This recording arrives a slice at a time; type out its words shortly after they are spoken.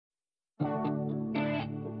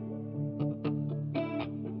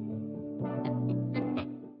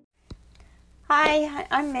Hi,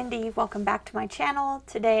 I'm Mindy. Welcome back to my channel.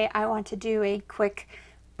 Today I want to do a quick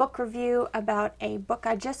book review about a book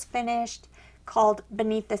I just finished called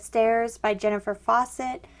Beneath the Stairs by Jennifer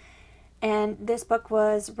Fawcett. And this book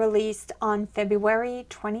was released on February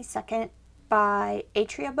 22nd by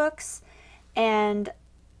Atria Books. And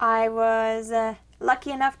I was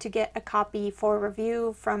lucky enough to get a copy for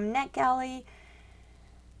review from Netgalley.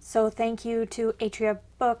 So thank you to Atria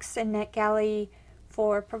Books and Netgalley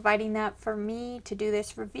for providing that for me to do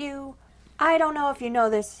this review. I don't know if you know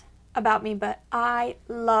this about me, but I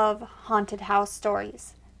love haunted house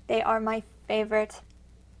stories. They are my favorite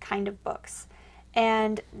kind of books.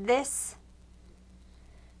 And this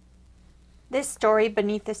story,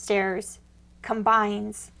 Beneath the Stairs,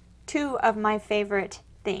 combines two of my favorite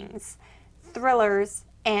things, thrillers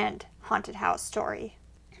and haunted house story.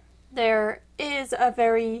 There is a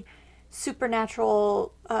very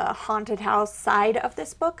supernatural haunted house side of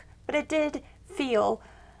this book, but it did feel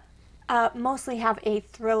mostly have a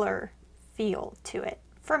thriller feel to it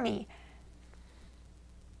for me,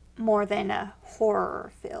 more than a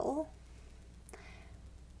horror feel.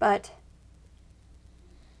 But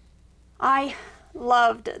I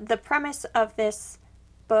loved the premise of this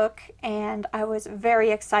book, and I was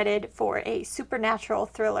very excited for a supernatural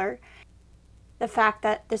thriller. The fact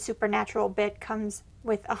that the supernatural bit comes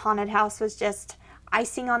with a haunted house was just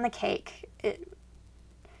icing on the cake.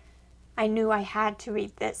 I knew I had to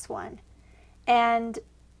read this one. And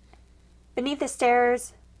Beneath the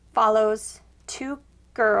Stairs follows two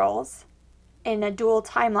girls in a dual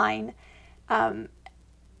timeline,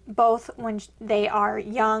 both when they are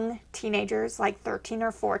young teenagers, like 13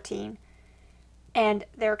 or 14, and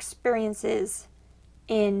their experiences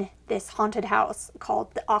in this haunted house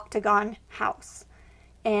called the Octagon House.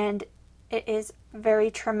 And it is very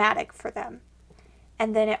traumatic for them.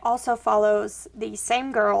 And then it also follows the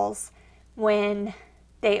same girls when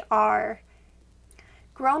they are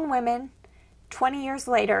grown women 20 years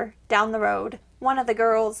later down the road. One of the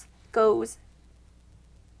girls goes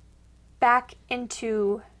back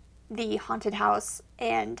into the haunted house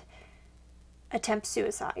and attempts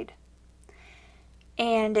suicide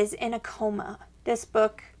and is in a coma. This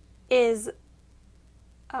book is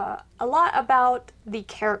a lot about the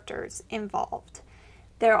characters involved.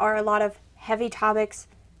 There are a lot of heavy topics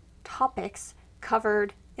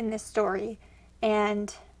covered in this story,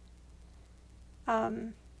 and a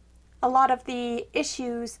lot of the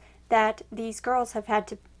issues that these girls have had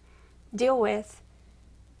to deal with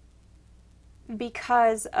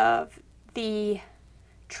because of the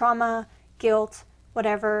trauma, guilt,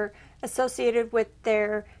 whatever, associated with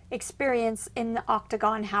their experience in the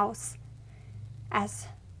Octagon House as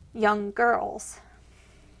young girls.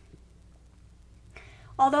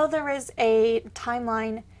 Although there is a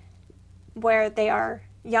timeline where they are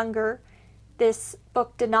younger, this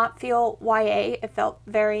book did not feel YA. It felt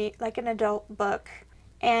very like an adult book.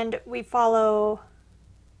 And we follow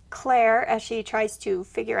Claire as she tries to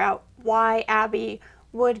figure out why Abby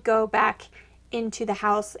would go back into the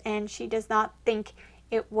house, and she does not think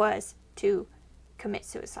it was to commit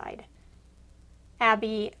suicide.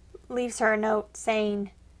 Abby leaves her a note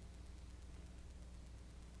saying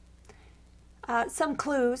some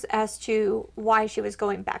clues as to why she was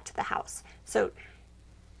going back to the house. So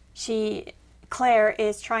Claire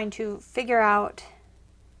is trying to figure out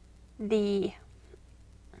the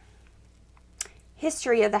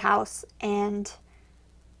history of the house and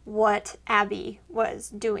what Abby was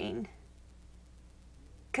doing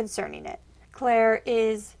concerning it. Claire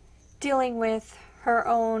is dealing with her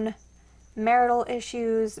own marital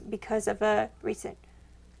issues because of a recent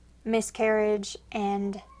miscarriage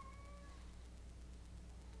and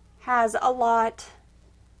has a lot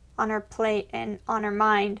on her plate and on her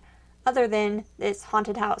mind other than this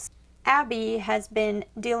haunted house. Abby has been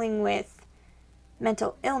dealing with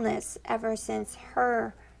mental illness ever since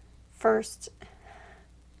her first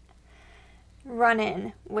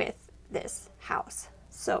run-in with this house.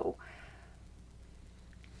 So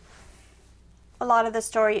a lot of the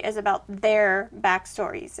story is about their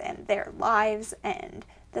backstories and their lives and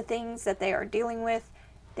the things that they are dealing with.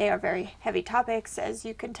 They are very heavy topics, as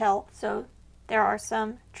you can tell, so there are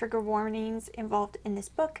some trigger warnings involved in this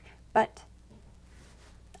book, but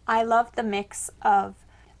I love the mix of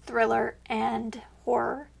thriller and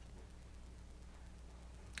horror.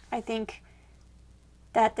 I think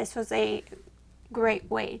that this was a great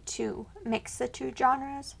way to mix the two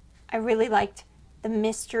genres. I really liked the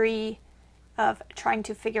mystery of trying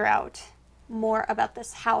to figure out more about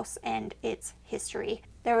this house and its history.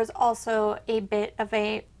 There was also a bit of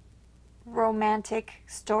a romantic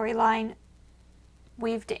storyline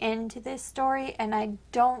weaved into this story, and I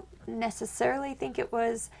don't necessarily think it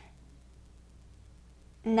was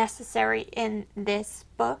necessary in this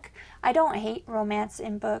book. I don't hate romance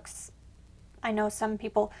in books. I know some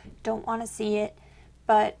people don't want to see it,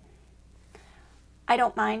 but I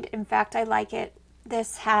don't mind. In fact, I like it.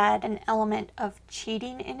 This had an element of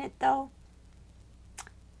cheating in it, though.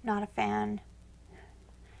 Not a fan.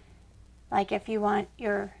 Like, if you want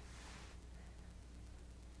your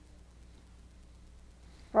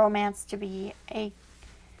romance to be a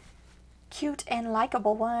cute and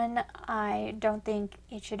likable one, I don't think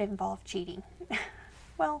it should involve cheating.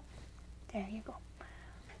 Well, there you go.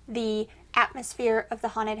 The atmosphere of the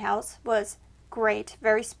haunted house was great,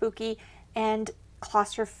 very spooky and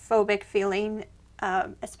claustrophobic feeling,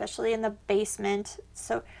 especially in the basement.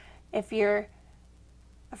 So if you're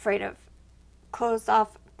afraid of closed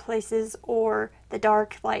off places or the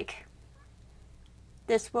dark, like,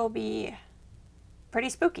 this will be pretty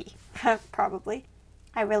spooky, probably.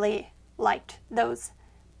 I really liked those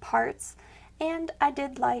parts, and I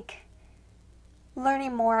did like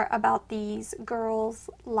learning more about these girls'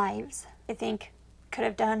 lives. I think could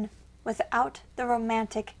have done without the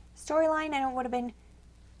romantic storyline, and it would have been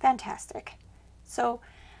fantastic. So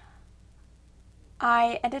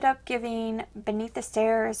I ended up giving Beneath the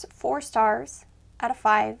Stairs 4 stars out of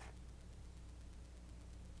 5.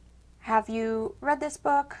 Have you read this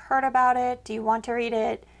book? Heard about it? Do you want to read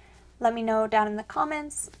it? Let me know down in the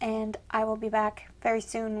comments, and I will be back very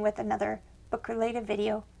soon with another book-related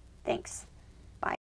video. Thanks.